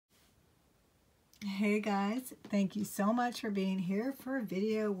Hey guys, thank you so much for being here for a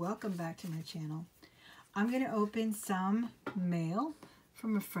video. Welcome back to my channel. I'm going to open some mail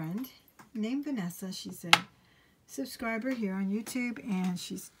from a friend named Vanessa. She's a subscriber here on YouTube and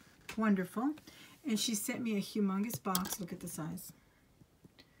she's wonderful. And she sent me a humongous box. Look at the size.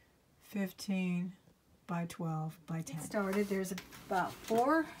 15 by 12 by 10. Started. There's about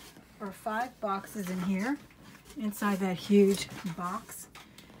 4 or 5 boxes in here inside that huge box.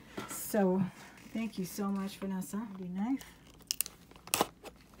 So thank you so much, Vanessa. Be knife.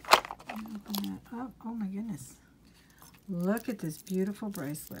 Open that up. Oh my goodness. Look at this beautiful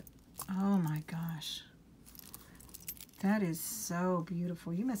bracelet. Oh my gosh. That is so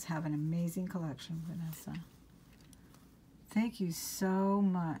beautiful. You must have an amazing collection, Vanessa. Thank you so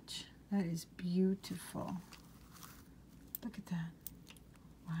much. That is beautiful. Look at that.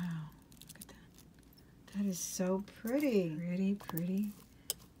 Wow. Look at that. That is so pretty. Pretty, pretty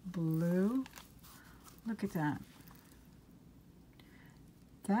blue. Look at that.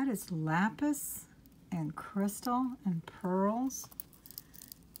 That is lapis and crystal and pearls.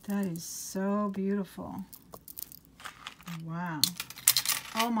 That is so beautiful. Wow.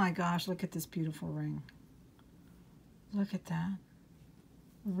 Oh my gosh, look at this beautiful ring. Look at that.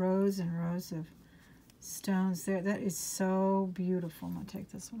 Rows and rows of stones there. That is so beautiful. I'm going to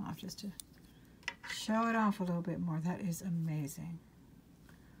take this one off just to show it off a little bit more. That is amazing.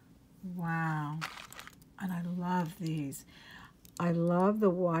 Wow. And I love these. I love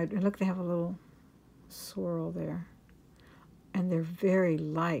the wide. Look, they have a little swirl there. And they're very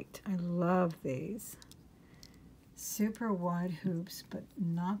light. I love these. Super wide hoops, but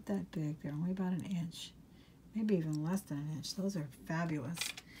not that big. They're only about an inch. Maybe even less than an inch. Those are fabulous.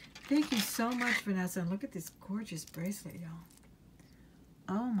 Thank you so much, Vanessa. And look at this gorgeous bracelet, y'all.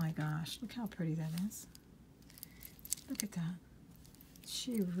 Oh my gosh. Look how pretty that is. Look at that.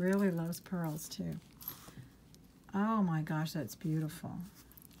 She really loves pearls too. Oh my gosh, that's beautiful.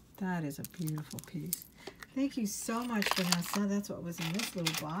 That is a beautiful piece. Thank you so much, Vanessa. That's what was in this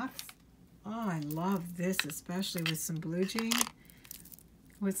little box. Oh, I love this, especially with some blue jean,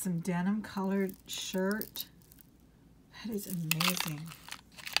 with some denim colored shirt. That is amazing.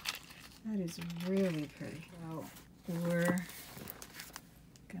 That is really pretty. So we're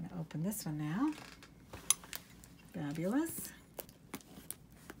gonna open this one now. Fabulous.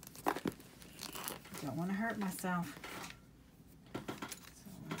 Don't want to hurt myself. So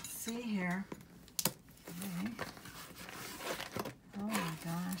let's see here. Okay. Oh my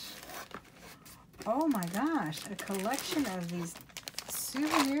gosh. Oh my gosh. A collection of these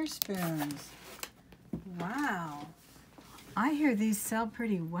souvenir spoons. Wow. I hear these sell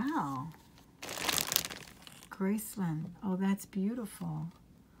pretty well. Graceland. Oh, that's beautiful.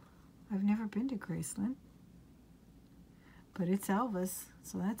 I've never been to Graceland. But it's Elvis,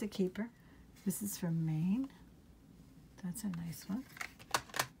 so that's a keeper. This is from Maine. That's a nice one.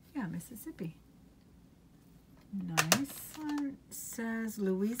 Yeah, Mississippi. Nice one. Says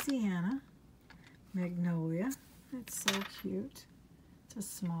Louisiana. Magnolia. That's so cute. It's a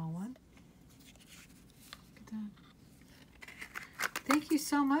small one. Look at that. Thank you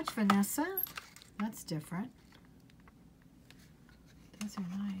so much, Vanessa. That's different. Those are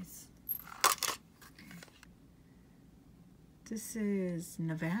nice. This is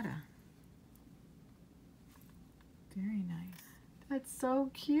Nevada. Very nice. That's so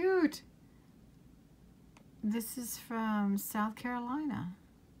cute. This is from South Carolina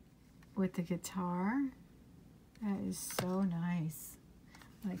with the guitar. That is so nice.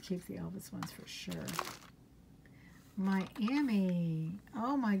 I'm going to keep the Elvis ones for sure. Miami.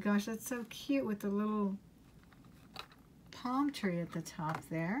 Oh my gosh, that's so cute with the little palm tree at the top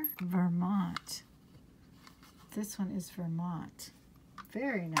there. Vermont. This one is Vermont.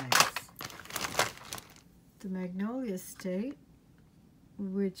 Very nice. The Magnolia State,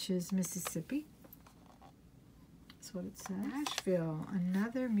 which is Mississippi. That's what it says. Nashville,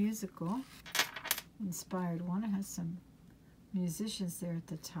 another musical inspired one. It has some musicians there at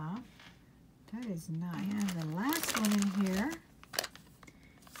the top. That is nice. And the last one in here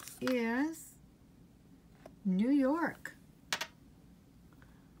is New York.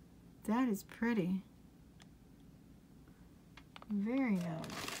 That is pretty. Very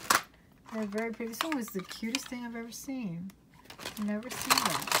nice. They're very pretty. This one was the cutest thing I've ever seen. I've never seen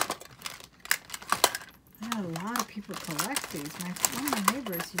that. I know a lot of people collect these. One of my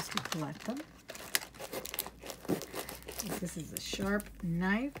neighbors used to collect them. This is a sharp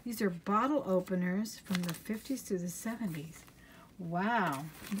knife. These are bottle openers from the 50s to the 70s. Wow.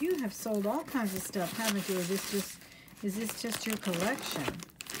 You have sold all kinds of stuff, haven't you? Is this just your collection?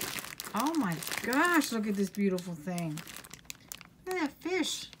 Oh my gosh, look at this beautiful thing. Look at that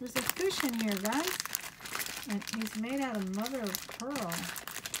fish. There's a fish in here, guys. And he's made out of mother of pearl.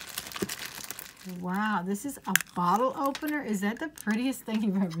 Wow, this is a bottle opener. Is that the prettiest thing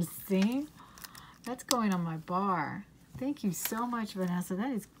you've ever seen? That's going on my bar. Thank you so much, Vanessa.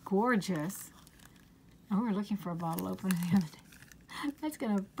 That is gorgeous. Oh, we were looking for a bottle opener the other day. That's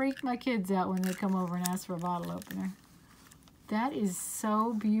going to freak my kids out when they come over and ask for a bottle opener. That is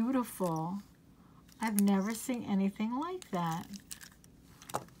so beautiful. I've never seen anything like that.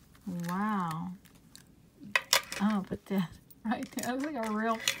 Wow. Oh, but that right there looks like a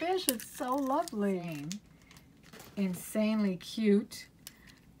real fish. It's so lovely. Insanely cute.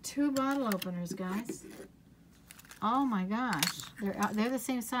 2 bottle openers, guys. Oh my gosh. They're the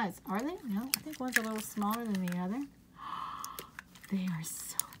same size. Are they? No, I think one's a little smaller than the other. They are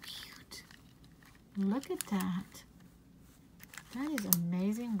so cute. Look at that. That is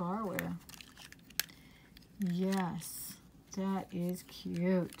amazing barware. Yes, that is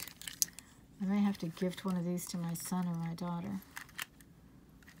cute. I may have to gift one of these to my son or my daughter.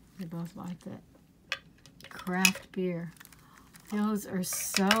 They both like that. Craft beer. Those are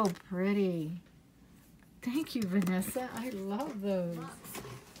so pretty. Thank you, Vanessa. I love those.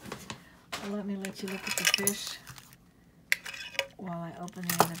 Well, let me let you look at the fish while I open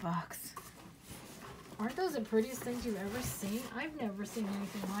the other box. Aren't those the prettiest things you've ever seen? I've never seen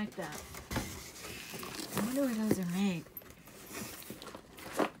anything like that. I wonder where those are made.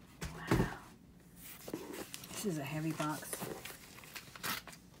 Wow. This is a heavy box.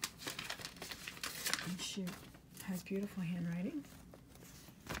 And shoot, has beautiful handwriting.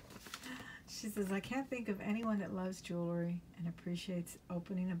 She says, I can't think of anyone that loves jewelry and appreciates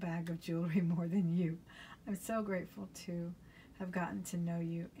opening a bag of jewelry more than you. I'm so grateful to have gotten to know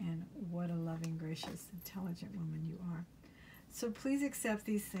you, and what a loving, gracious, intelligent woman you are. So please accept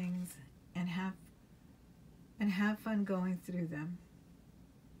these things and have fun going through them.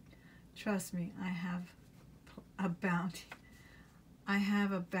 Trust me, I have a bounty. I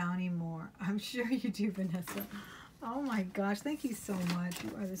have a bounty more. I'm sure you do, Vanessa. Oh my gosh, thank you so much.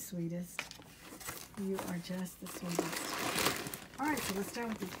 You are the sweetest. You are just the sweetest. All right, so let's start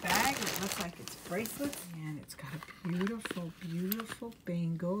with this bag. It looks like it's bracelets, and it's got a beautiful, beautiful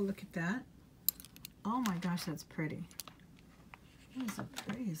bangle. Look at that. Oh my gosh, that's pretty. That is the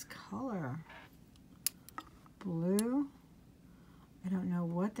prettiest color. Blue. I don't know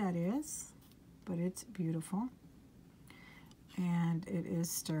what that is, but it's beautiful. And it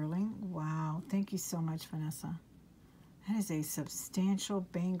is sterling. Wow, thank you so much, Vanessa. That is a substantial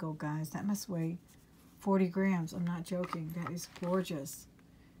bangle, guys. That must weigh 40 grams. I'm not joking. That is gorgeous.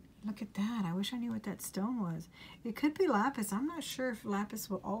 Look at that. I wish I knew what that stone was. It could be lapis. I'm not sure if lapis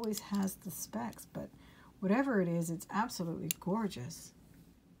will always has the specs, but whatever it is, it's absolutely gorgeous.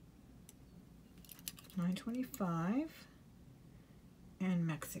 $9.25 and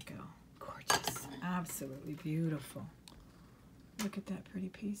Mexico. Gorgeous. Absolutely beautiful. Look at that pretty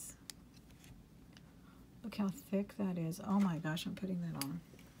piece. Look how thick that is. Oh my gosh, I'm putting that on.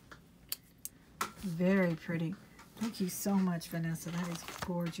 Very pretty. Thank you so much, Vanessa. That is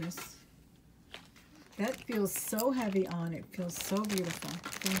gorgeous. That feels so heavy on. It feels so beautiful.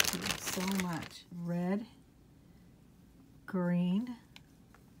 Thank you so much. Red, green,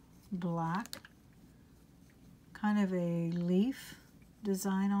 black. Kind of a leaf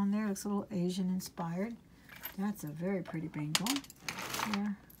design on there. Looks a little Asian inspired. That's a very pretty bangle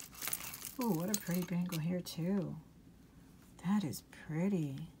here. Ooh, what a pretty bangle here too. That is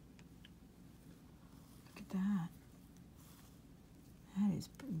pretty. Look at that. That is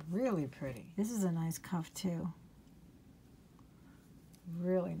really pretty. This is a nice cuff too.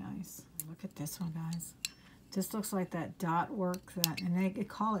 Really nice. Look at this one, guys. This looks like that dot work that, and they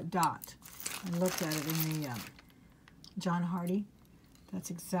call it dot. I looked at it in the John Hardy. That's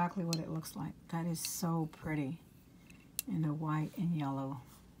exactly what it looks like. That is so pretty in the white and yellow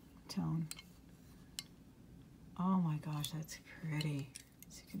tone. Oh my gosh, that's pretty.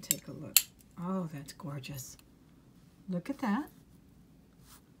 So you can take a look. Oh, that's gorgeous. Look at that.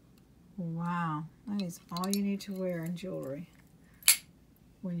 Wow, that is all you need to wear in jewelry.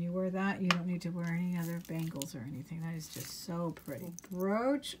 When you wear that, you don't need to wear any other bangles or anything. That is just so pretty.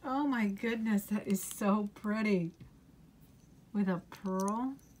 Brooch. Oh my goodness, that is so pretty. With a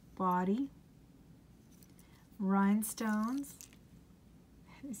pearl body. Rhinestones.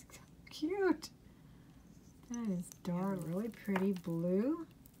 That is so cute. That is dark, really pretty blue.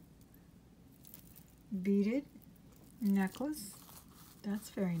 Beaded necklace. That's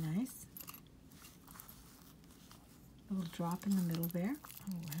very nice. A little drop in the middle there.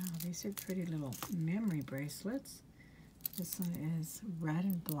 Oh wow, these are pretty little memory bracelets. This one is red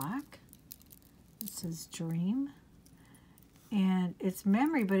and black. It says Dream. And it's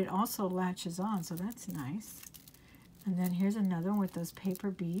memory, but it also latches on, so that's nice. And then here's another one with those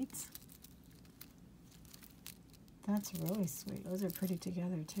paper beads. That's really sweet. Those are pretty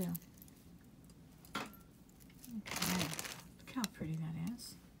together too. Okay, look how pretty that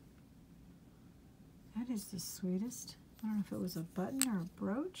is. That is the sweetest. I don't know if it was a button or a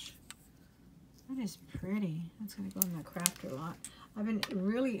brooch. That is pretty. That's going to go in my crafter lot. I've been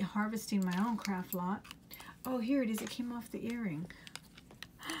really harvesting my own craft lot. Oh, here it is. It came off the earring.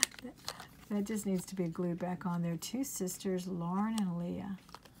 That just needs to be glued back on there. Two sisters, Lauren and Leah.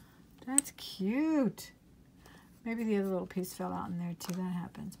 That's cute. Maybe the other little piece fell out in there too. That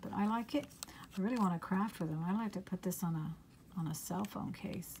happens. But I like it. I really want to craft with them. I like to put this on a cell phone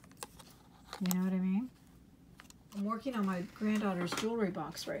case. You know what I mean? I'm working on my granddaughter's jewelry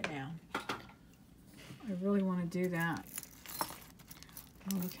box right now. I really want to do that.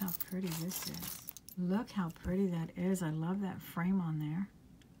 Oh, look how pretty this is. Look how pretty that is. I love that frame on there.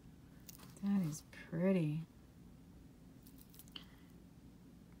 That is pretty.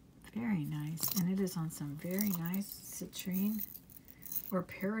 Very nice. And it is on some very nice citrine or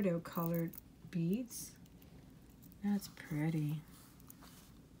peridot colored beads. That's pretty.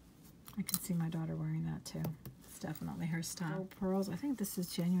 I can see my daughter wearing that too. It's definitely her style. Pearls. I think this is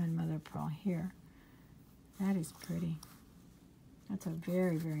genuine mother of pearl here. That is pretty. That's a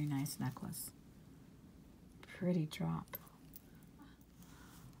very, very nice necklace. Pretty drop.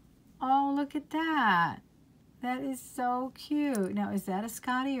 Oh, look at that. That is so cute. Now, is that a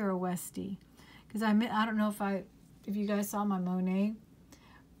Scotty or a Westie? Because I don't know if you guys saw my Monet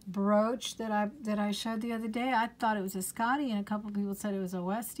brooch that I showed the other day. I thought it was a Scotty, and a couple of people said it was a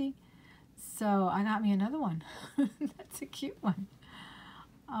Westie. So I got me another one. That's a cute one.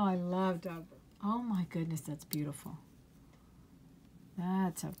 Oh, I love Dover. Oh my goodness, that's beautiful.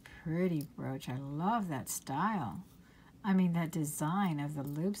 That's a pretty brooch. I love that style. I mean, that design of the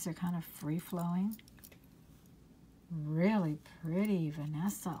loops are kind of free-flowing. Really pretty,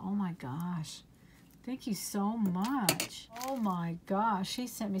 Vanessa. Oh my gosh. Thank you so much. Oh my gosh. She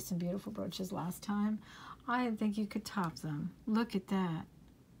sent me some beautiful brooches last time. I didn't think you could top them. Look at that.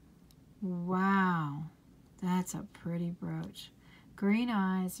 Wow. That's a pretty brooch. Green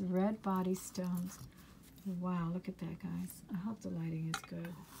eyes, red body stones. Wow, look at that, guys. I hope the lighting is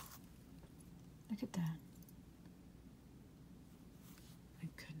good. Look at that. My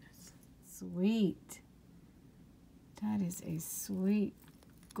goodness. Sweet. That is a sweet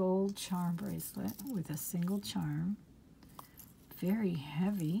gold charm bracelet with a single charm. Very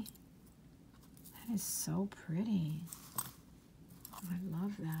heavy. That is so pretty. I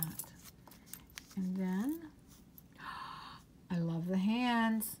love that. And then, I love the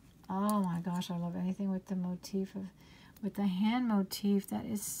hands. Oh my gosh, I love anything with the motif with the hand motif. That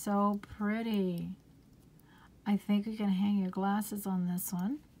is so pretty. I think you can hang your glasses on this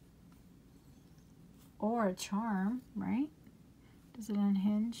one. Or a charm, right? Does it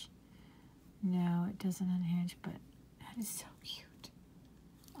unhinge? No, it doesn't unhinge, but that is so cute.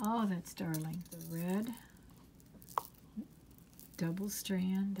 Oh, that's darling. The red double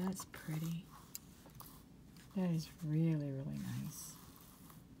strand, that's pretty. That is really, really nice.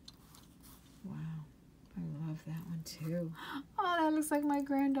 Wow, I love that one too. Oh, that looks like my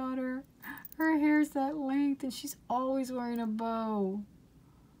granddaughter. Her hair's that length and she's always wearing a bow.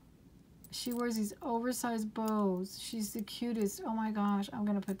 She wears these oversized bows. She's the cutest. Oh my gosh, I'm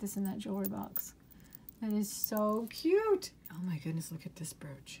gonna put this in that jewelry box. That is so cute. Oh my goodness, look at this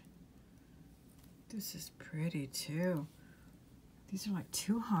brooch. This is pretty too. These are like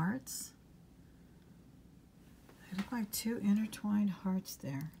two hearts. They look like two intertwined hearts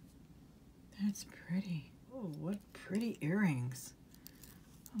there. That's pretty. Oh, what pretty earrings.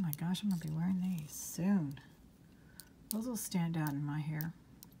 Oh my gosh, I'm gonna be wearing these soon. Those will stand out in my hair.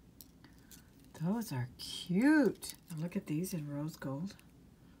 Those are cute. And look at these in rose gold.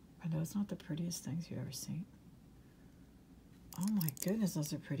 Are those not the prettiest things you've ever seen? Oh my goodness,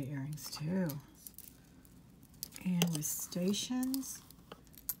 those are pretty earrings too. And with stations,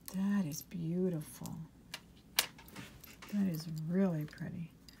 that is beautiful. That is really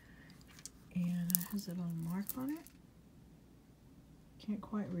pretty. And it has a little mark on it. Can't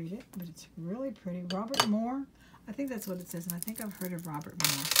quite read it, but it's really pretty. Robert Moore. I think that's what it says, and I think I've heard of Robert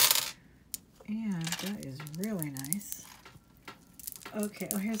Moore. And that is really nice. Okay,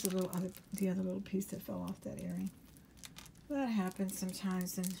 oh, here's the other little piece that fell off that earring. That happens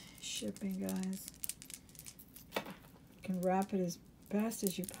sometimes in shipping, guys. You can wrap it as best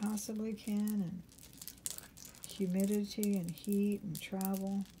as you possibly can, and humidity and heat and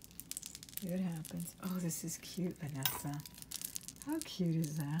travel. It happens. Oh, this is cute, Vanessa. How cute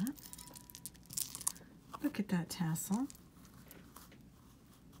is that? Look at that tassel.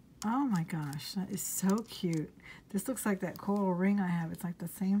 Oh my gosh, that is so cute. This looks like that coral ring I have. It's like the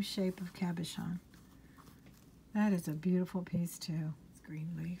same shape of cabochon. That is a beautiful piece too. It's green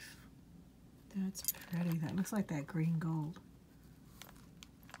leaf. That's pretty. That looks like that green gold.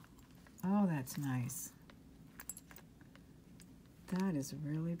 Oh, that's nice. That is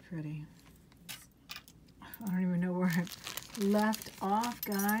really pretty. I don't even know where I left off,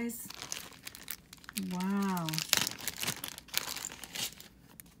 guys. Wow.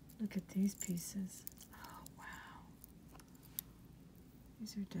 Look at these pieces. Oh, wow.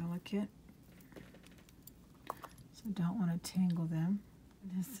 These are delicate. So don't want to tangle them.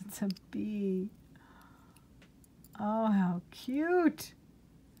 It's a bee. Oh, how cute.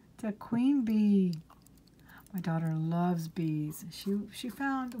 It's a queen bee. My daughter loves bees. She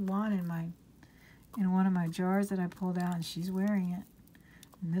found one in one of my jars that I pulled out, and she's wearing it.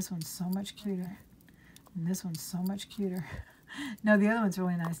 And this one's so much cuter. And this one's so much cuter. No, the other one's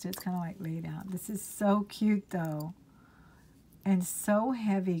really nice too. It's kind of like laid out. This is so cute though. And so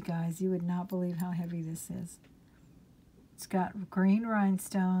heavy, guys. You would not believe how heavy this is. It's got green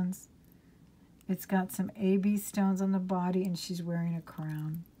rhinestones. It's got some AB stones on the body, and she's wearing a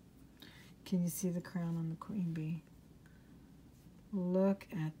crown. Can you see the crown on the queen bee? Look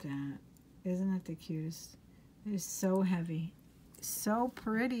at that. Isn't that the cutest? It is so heavy. So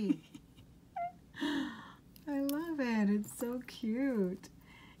pretty. I love it. It's so cute.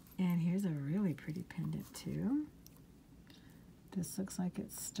 And here's a really pretty pendant too. This looks like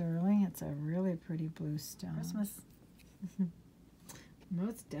it's sterling. It's a really pretty blue stone. Christmas.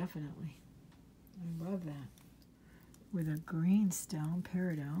 Most definitely. I love that. With a green stone,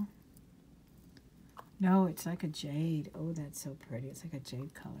 peridot. No, it's like a jade. Oh, that's so pretty. It's like a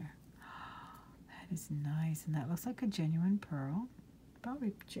jade color. That is nice. And that looks like a genuine pearl.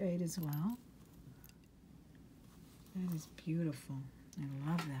 Probably jade as well. That is beautiful. I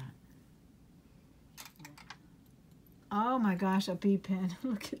love that. Oh my gosh, a bee pin.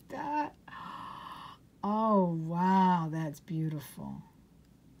 Look at that. Oh, wow, that's beautiful.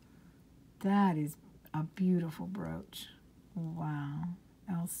 That is a beautiful brooch. Wow.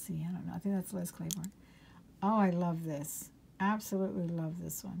 LC, I don't know. I think that's Liz Claiborne. Oh, I love this. Absolutely love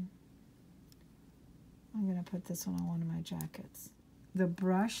this one. I'm going to put this one on one of my jackets. The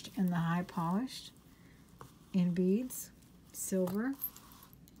brushed and the high polished in beads, silver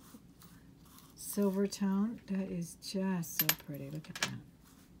tone. That is just so pretty. Look at that.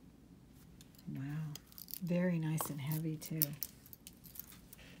 Wow. Very nice and heavy too.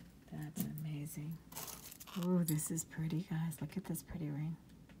 That's amazing. Ooh, this is pretty, guys. Look at this pretty ring.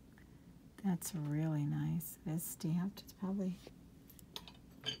 That's really nice. It's stamped. It's probably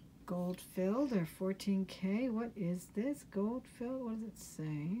gold filled or 14K. What is this? Gold filled? What does it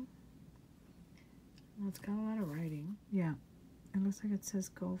say? Well, it's got a lot of writing. Yeah, it looks like it says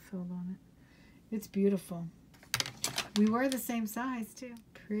gold filled on it. It's beautiful. We were the same size too.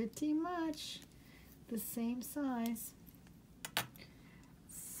 Pretty much the same size.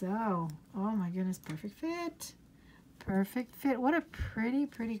 So, oh my goodness, perfect fit. Perfect fit. What a pretty,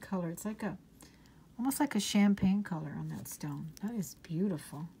 pretty color. It's like almost like a champagne color on that stone. That is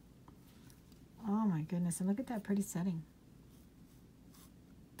beautiful. Oh my goodness, and look at that pretty setting.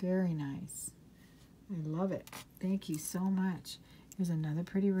 Very nice. I love it. Thank you so much. Here's another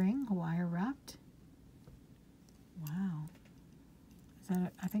pretty ring, wire wrapped. Wow.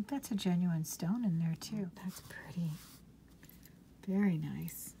 I think that's a genuine stone in there too. That's pretty. Very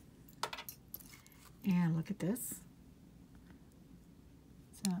nice. And look at this.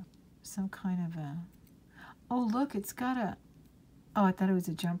 It's some kind of a... Oh, look, it's got a... Oh, I thought it was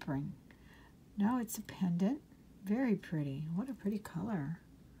a jump ring. No, it's a pendant. Very pretty. What a pretty color.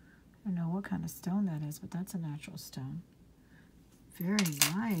 I don't know what kind of stone that is, but that's a natural stone. Very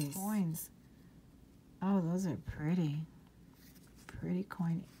nice. Coins. Oh, those are pretty. Pretty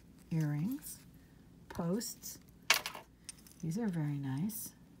coin earrings. Posts. These are very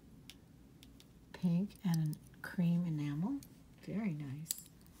nice. Pink and cream enamel. Very nice.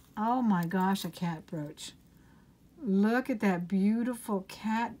 Oh my gosh, a cat brooch. Look at that beautiful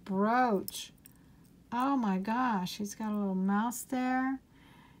cat brooch. Oh my gosh, he's got a little mouse there.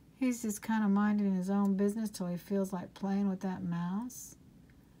 He's just kind of minding his own business till he feels like playing with that mouse.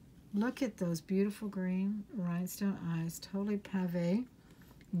 Look at those beautiful green rhinestone eyes, totally pavé.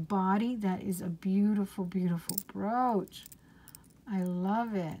 Body, that is a beautiful, beautiful brooch. I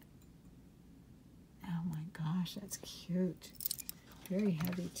love it. Oh my gosh, that's cute. Very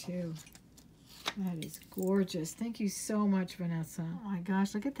heavy too. That is gorgeous. Thank you so much, Vanessa. Oh my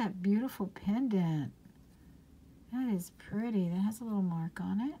gosh, look at that beautiful pendant. That is pretty. That has a little mark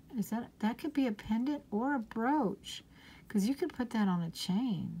on it. That could be a pendant or a brooch. because you could put that on a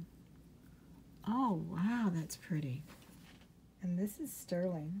chain. Oh, wow, that's pretty. And this is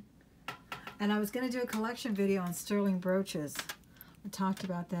sterling. And I was going to do a collection video on sterling brooches. I talked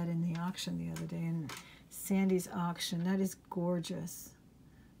about that in the auction the other day, in Sandy's auction. That is gorgeous.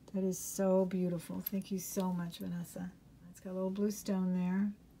 That is so beautiful. Thank you so much, Vanessa. It's got a little blue stone there.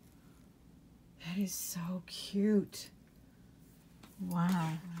 That is so cute.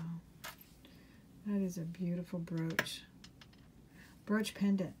 Wow. That is a beautiful brooch. Brooch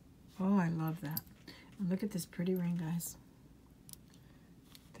pendant. Oh, I love that. And look at this pretty ring, guys.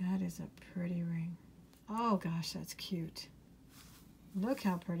 That is a pretty ring. Oh, gosh, that's cute. Look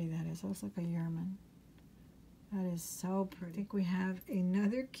how pretty that is. That looks like a yearman. That is so pretty. I think we have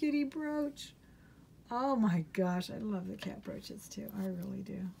another kitty brooch. Oh, my gosh. I love the cat brooches, too. I really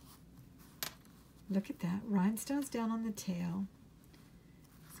do. Look at that. Rhinestones down on the tail.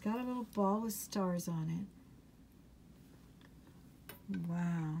 It's got a little ball with stars on it.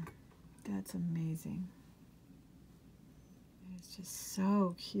 Wow. That's amazing. It's just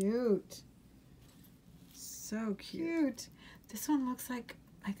so cute. So cute. This one looks like,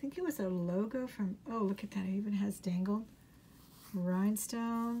 I think it was a logo from, oh, look at that. It even has dangled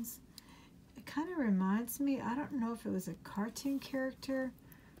rhinestones. It kind of reminds me, I don't know if it was a cartoon character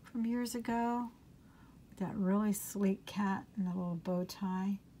from years ago. That really sleek cat in a little bow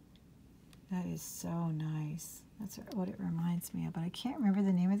tie. That is so nice. That's what it reminds me of, but I can't remember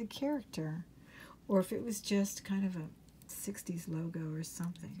the name of the character. Or if it was just kind of a 60s logo or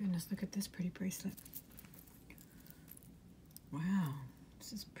something. Goodness, look at this pretty bracelet. Wow,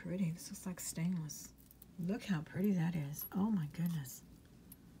 this is pretty. This looks like stainless. Look how pretty that is. Oh my goodness.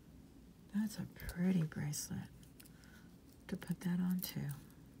 That's a pretty bracelet to put that on too.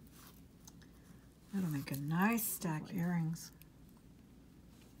 That'll make a nice stack of earrings.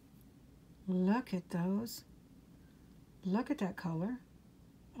 Look at those. Look at that color.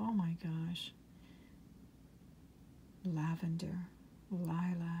 Oh my gosh. Lavender,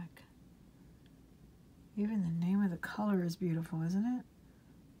 lilac. Even the name of the color is beautiful, isn't it?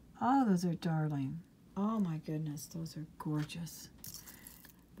 Oh, those are darling. Oh my goodness, those are gorgeous.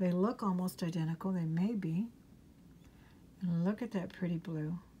 They look almost identical. They may be. And look at that pretty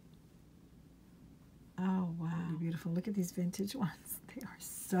blue. Oh, wow. Beautiful. Look at these vintage ones. They are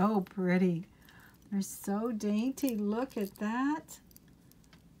so pretty. They're so dainty. Look at that.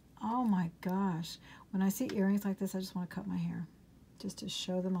 Oh my gosh. When I see earrings like this, I just want to cut my hair just to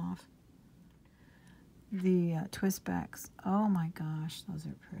show them off. The twist backs. Oh my gosh, those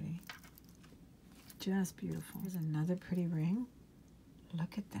are pretty. Just beautiful. Here's another pretty ring.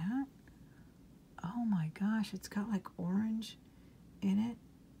 Look at that. Oh my gosh, it's got like orange in it.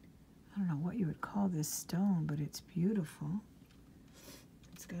 I don't know what you would call this stone, but it's beautiful.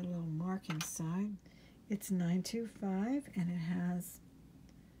 It's got a little mark inside. It's 925 and it has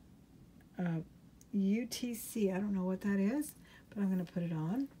UTC. I don't know what that is, but I'm going to put it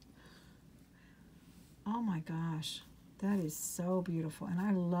on. Oh my gosh, that is so beautiful. And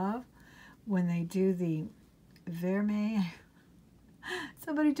I love when they do the vermeil.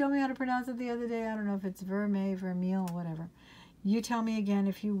 Somebody told me how to pronounce it the other day. I don't know if it's vermeil, vermeil, whatever. You tell me again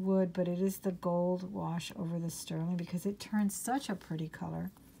if you would, but it is the gold wash over the sterling because it turns such a pretty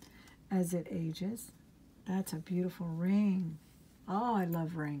color as it ages. That's a beautiful ring. Oh, I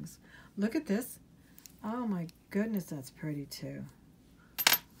love rings. Look at this. Oh my goodness, that's pretty too.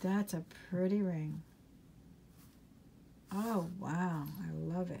 That's a pretty ring. Oh, wow. I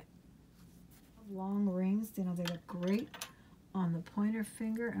love it. Long rings, you know, they look great on the pointer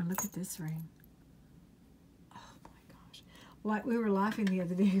finger. And look at this ring. Oh, my gosh. Like we were laughing the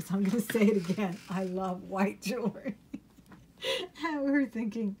other day, so I'm going to say it again. I love white jewelry. And we were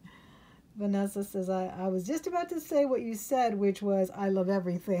thinking, Vanessa says, I was just about to say what you said, which was, I love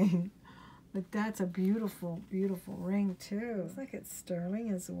everything. But that's a beautiful, beautiful ring, too. Looks like it's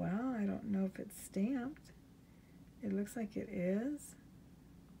sterling as well. I don't know if it's stamped. It looks like it is.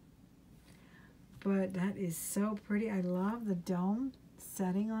 But that is so pretty. I love the dome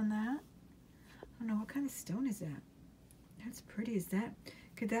setting on that. I don't know, what kind of stone is that? That's pretty. Is that,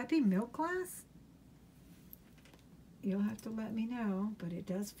 could that be milk glass? You'll have to let me know, but it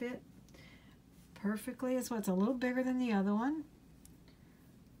does fit perfectly as well. It's a little bigger than the other one.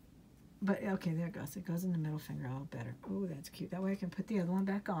 But, okay, there it goes. It goes in the middle finger a little better. Oh, that's cute. That way I can put the other one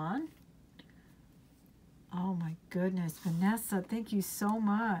back on. Oh, my goodness. Vanessa, thank you so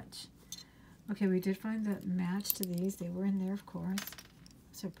much. Okay, we did find the match to these. They were in there, of course.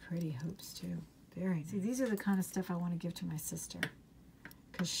 Those are pretty hoops, too. Very nice. See, these are the kind of stuff I want to give to my sister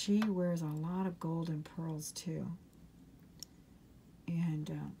because she wears a lot of gold and pearls, too.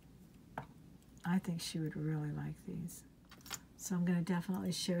 And I think she would really like these. So I'm going to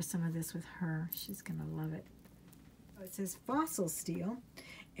definitely share some of this with her. She's going to love it. It says Fossil Steel.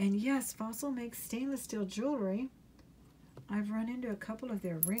 And yes, Fossil makes stainless steel jewelry. I've run into a couple of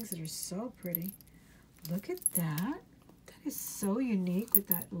their rings that are so pretty. Look at that. That is so unique with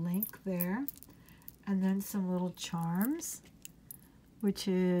that link there. And then some little charms, which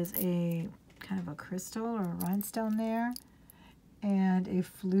is a kind of a crystal or a rhinestone there. And a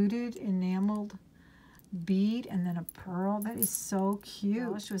fluted enameled bead and then a pearl. That is so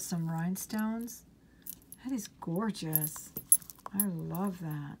cute. With some rhinestones. That is gorgeous. I love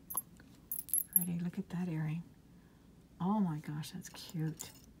that. Pretty. Look at that earring. Oh my gosh, that's cute.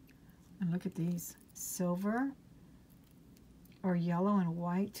 And look at these. Silver or yellow and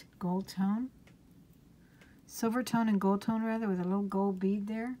white gold tone. Silver tone and gold tone rather, with a little gold bead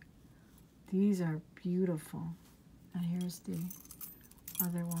there. These are beautiful. And here's the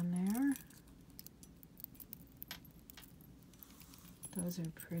other one there. Those are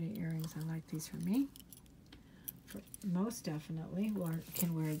pretty earrings. I like these for me. Most definitely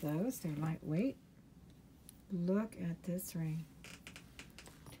can wear those. They're lightweight. Look at this ring.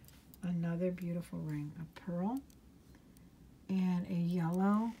 Another beautiful ring. A pearl and a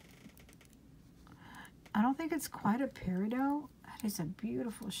yellow. I don't think it's quite a peridot. That is a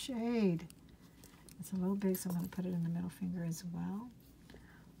beautiful shade. It's a little big, so I'm going to put it in the middle finger as well.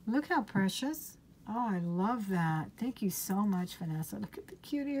 Look how precious. Oh, I love that. Thank you so much, Vanessa. Look at the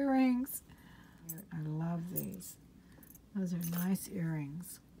cute earrings. I love these. Those are nice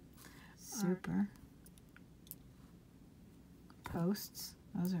earrings. Super. Posts.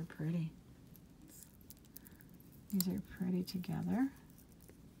 Those are pretty. These are pretty together.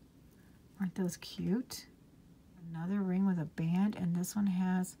 Aren't those cute? Another ring with a band, and this one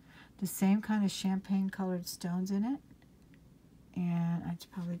has the same kind of champagne colored stones in it. And it's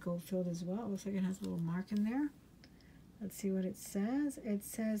probably gold filled as well. Looks like it has a little mark in there. Let's see what it says. It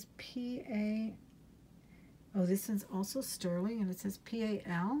says PA. Oh, this one's also sterling, and it says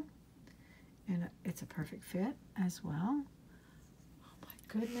PAL. And it's a perfect fit as well. Oh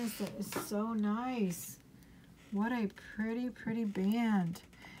my goodness, that is so nice. What a pretty, pretty band.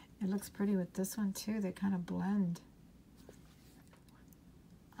 It looks pretty with this one too. They kind of blend.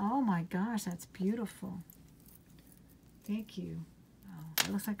 Oh my gosh, that's beautiful. Thank you. Oh,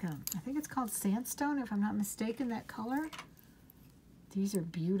 it looks like I think it's called sandstone, if I'm not mistaken, that color. These are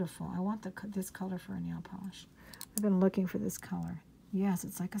beautiful. I want this color for a nail polish. I've been looking for this color. Yes,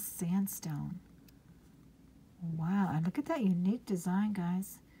 it's like a sandstone. Wow, and look at that unique design,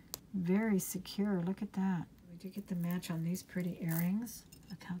 guys. Very secure. Look at that. We did get the match on these pretty earrings.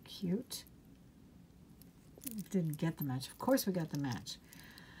 Look how cute. Didn't get the match. Of course we got the match.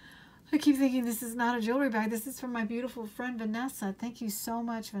 I keep thinking this is not a jewelry bag. This is from my beautiful friend Vanessa. Thank you so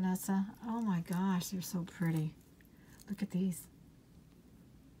much, Vanessa. Oh my gosh, they're so pretty. Look at these.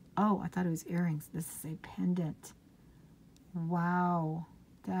 Oh, I thought it was earrings. This is a pendant. Wow,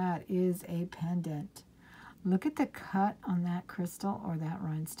 that is a pendant. Look at the cut on that crystal or that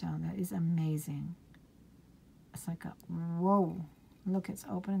rhinestone. That is amazing. It's like a, whoa. Look, it's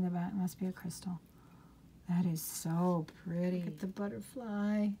open in the back. It must be a crystal. That is so pretty. Look at the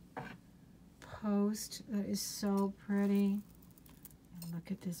butterfly post. That is so pretty. And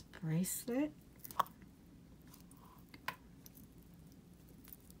look at this bracelet.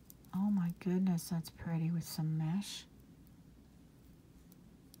 Oh my goodness, that's pretty with some mesh.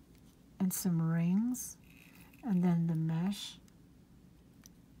 And some rings. And then the mesh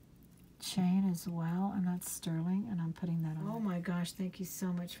chain as well. And that's sterling. And I'm putting that on. Oh my gosh, thank you so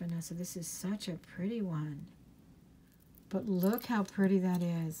much, Vanessa. This is such a pretty one. But look how pretty that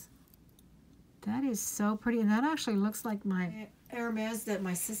is. That is so pretty. And that actually looks like my Hermes that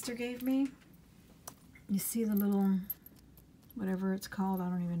my sister gave me. You see the little, whatever it's called, I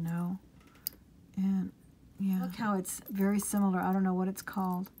don't even know. And yeah, look how it's very similar. I don't know what it's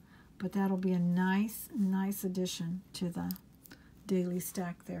called, but that'll be a nice, nice addition to the daily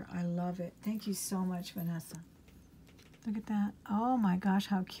stack there. I love it. Thank you so much, Vanessa. Look at that. Oh my gosh,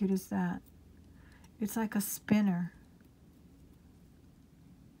 how cute is that? It's like a spinner.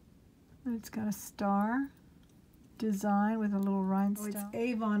 It's got a star design with a little rhinestone. Oh, it's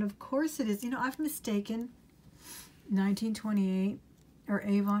Avon. Of course it is. You know, I've mistaken 1928 or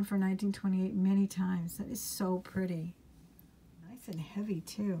Avon for 1928 many times. That is so pretty. Nice and heavy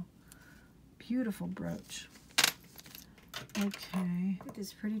too. Beautiful brooch. Okay. Look at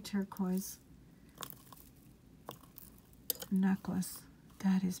this pretty turquoise necklace.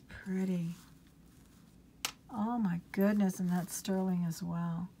 That is pretty. Oh my goodness, and that's sterling as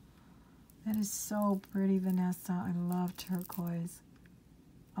well. That is so pretty, Vanessa. I love turquoise.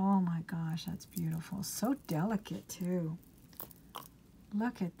 Oh my gosh, that's beautiful. So delicate too.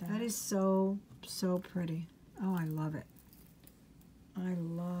 Look at that. That is so, so pretty. Oh, I love it. I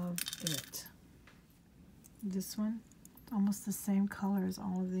love it. This one, almost the same color as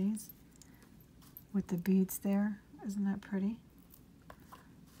all of these with the beads there. Isn't that pretty?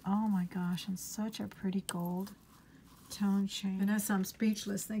 Oh my gosh, and such a pretty gold tone chain. Vanessa, I'm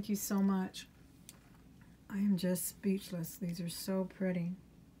speechless. Thank you so much. I am just speechless. These are so pretty.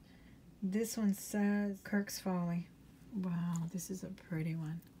 This one says Kirk's Folly. Wow, this is a pretty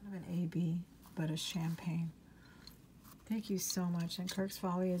one. Kind of an AB, but a champagne. Thank you so much. And Kirk's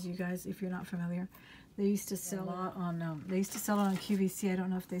Folly, as you guys, if you're not familiar, they used to sell it on. They used to sell it on QVC. I don't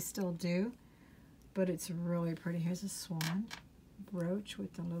know if they still do, but it's really pretty. Here's a swan brooch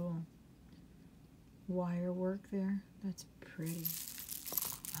with the little wire work there. That's pretty.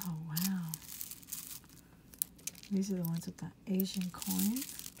 Oh wow. These are the ones with the Asian coin.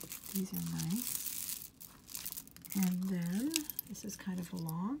 These are nice. And then this is kind of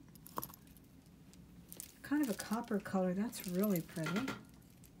long. Kind of a copper color. That's really pretty.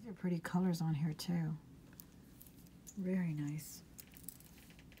 These are pretty colors on here too. Very nice.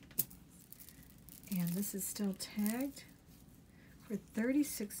 And this is still tagged for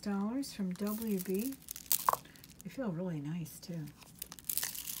 $36 from WB. They feel really nice too.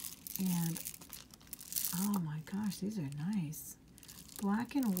 And oh my gosh, these are nice.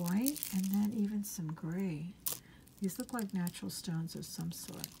 Black and white, and then even some gray. These look like natural stones of some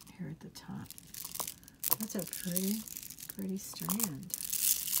sort here at the top. That's a pretty, pretty strand.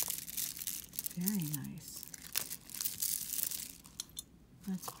 Very nice.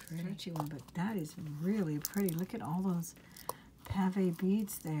 That's pretty. Stretchy one, but that is really pretty. Look at all those pave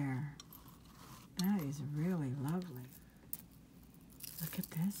beads there. That is really lovely. Look at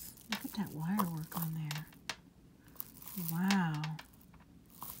this. Look at that wire work on there. Wow.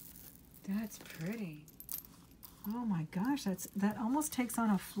 That's pretty. Oh my gosh, that almost takes on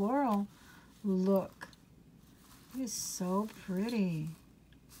a floral look. It is so pretty.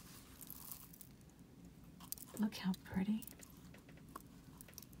 Look how pretty.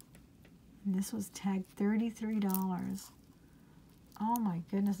 And this was tagged $33. Oh my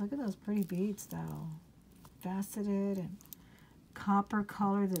goodness, look at those pretty beads though. Faceted and copper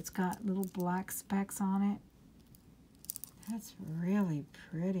color that's got little black specks on it. That's really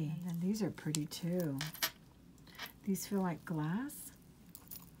pretty. And these are pretty too. These feel like glass.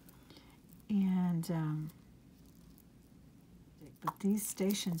 And, but these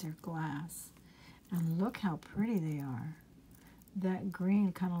stations are glass. And look how pretty they are. That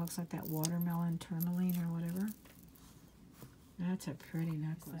green kind of looks like that watermelon tourmaline or whatever. That's a pretty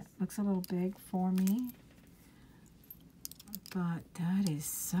necklace. Looks a little big for me. But that is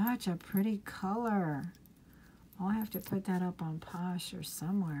such a pretty color. I'll have to put that up on Posh or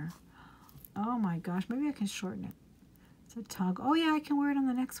somewhere. Oh my gosh, maybe I can shorten it. It's a tug. Oh yeah, I can wear it on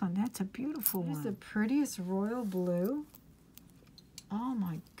the next one. That's a beautiful one. It's the prettiest royal blue. Oh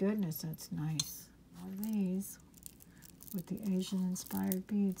my goodness, that's nice. All these with the Asian inspired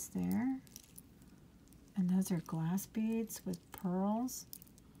beads there. And those are glass beads with pearls.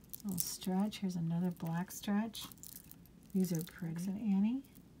 A little stretch. Here's another black stretch. These are pretty. And Annie,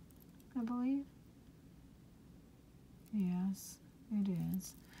 I believe. Yes, it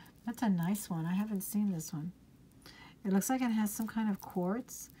is. That's a nice one. I haven't seen this one. It looks like it has some kind of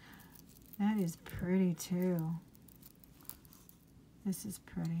quartz. That is pretty too. This is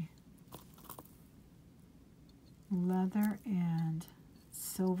pretty. Leather and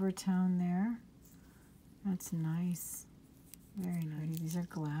silver tone there. That's nice. Very nice. These are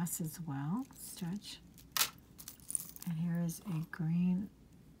glass as well. Stretch. And here is a green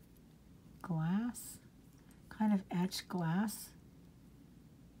glass. Kind of etched glass.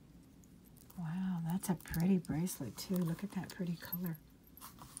 Wow, that's a pretty bracelet too. Look at that pretty color.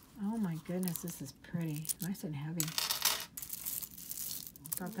 Oh my goodness, this is pretty. Nice and heavy. I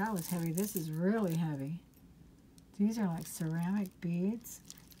thought that was heavy. This is really heavy. These are like ceramic beads,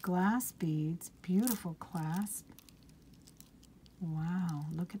 glass beads, beautiful clasp. Wow,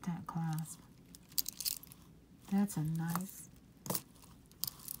 look at that clasp. That's a nice,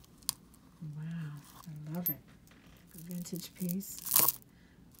 wow, I love it. A vintage piece,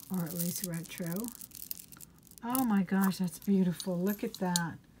 or at least retro. Oh my gosh, that's beautiful. Look at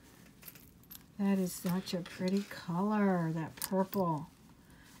that. That is such a pretty color, that purple.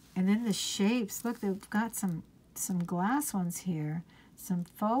 And then the shapes, look, they've got some glass ones here, some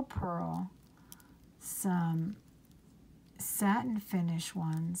faux pearl, some satin finish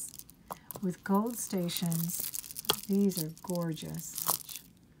ones with gold stations. These are gorgeous.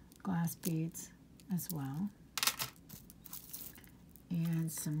 Glass beads as well.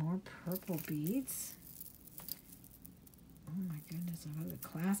 And some more purple beads. Oh my goodness, I love the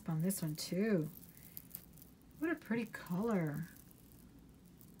clasp on this one too. What a pretty color.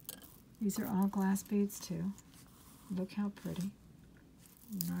 These are all glass beads too. Look how pretty.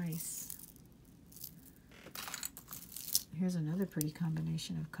 Nice. Here's another pretty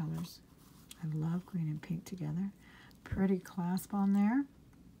combination of colors. I love green and pink together. Pretty clasp on there.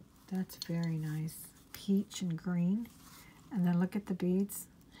 That's very nice. Peach and green. And then look at the beads.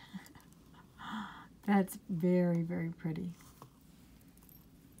 That's very, very pretty.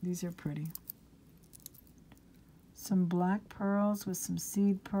 These are pretty. Some black pearls with some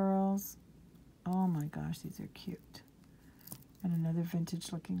seed pearls. Oh my gosh, these are cute. And another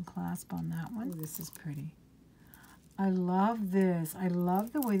vintage looking clasp on that one. Oh, this is pretty. I love this. I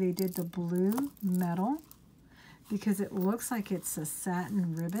love the way they did the blue metal because it looks like it's a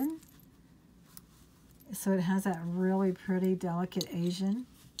satin ribbon. So it has that really pretty, delicate Asian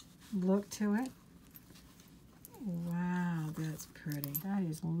look to it. Wow, that's pretty. That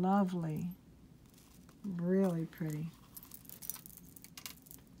is lovely. Really pretty.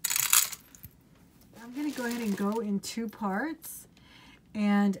 I'm going to go ahead and go in 2 parts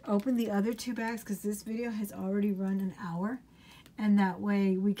and open the other 2 bags because this video has already run an hour. And that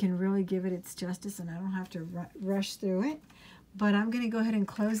way we can really give it its justice and I don't have to rush through it. But I'm going to go ahead and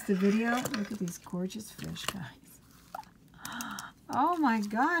close the video. Look at these gorgeous fish, guys. Oh my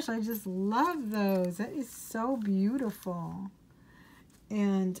gosh, I just love those. That is so beautiful.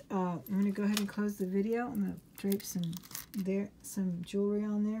 And I'm going to go ahead and close the video. I'm going to drape some jewelry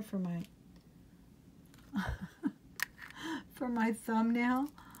on there for my for my thumbnail.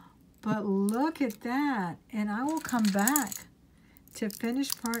 But look at that. And I will come back to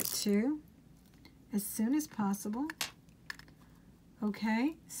finish part 2 as soon as possible.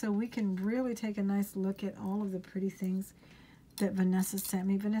 Okay, so we can really take a nice look at all of the pretty things that Vanessa sent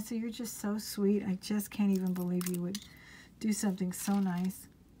me. Vanessa, you're just so sweet. I just can't even believe you would do something so nice.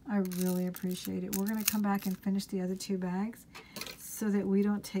 I really appreciate it. We're going to come back and finish the other 2 bags so that we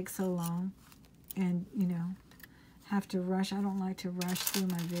don't take so long and, you know, have to rush. I don't like to rush through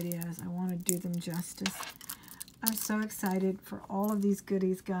my videos. I want to do them justice. I'm so excited for all of these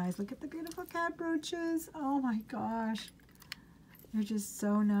goodies, guys. Look at the beautiful cat brooches. Oh my gosh. They're just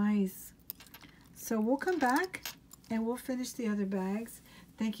so nice. So we'll come back and we'll finish the other bags.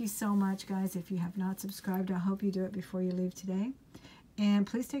 Thank you so much, guys. If you have not subscribed, I hope you do it before you leave today. And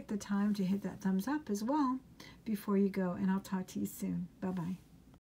please take the time to hit that thumbs up as well before you go. And I'll talk to you soon. Bye-bye.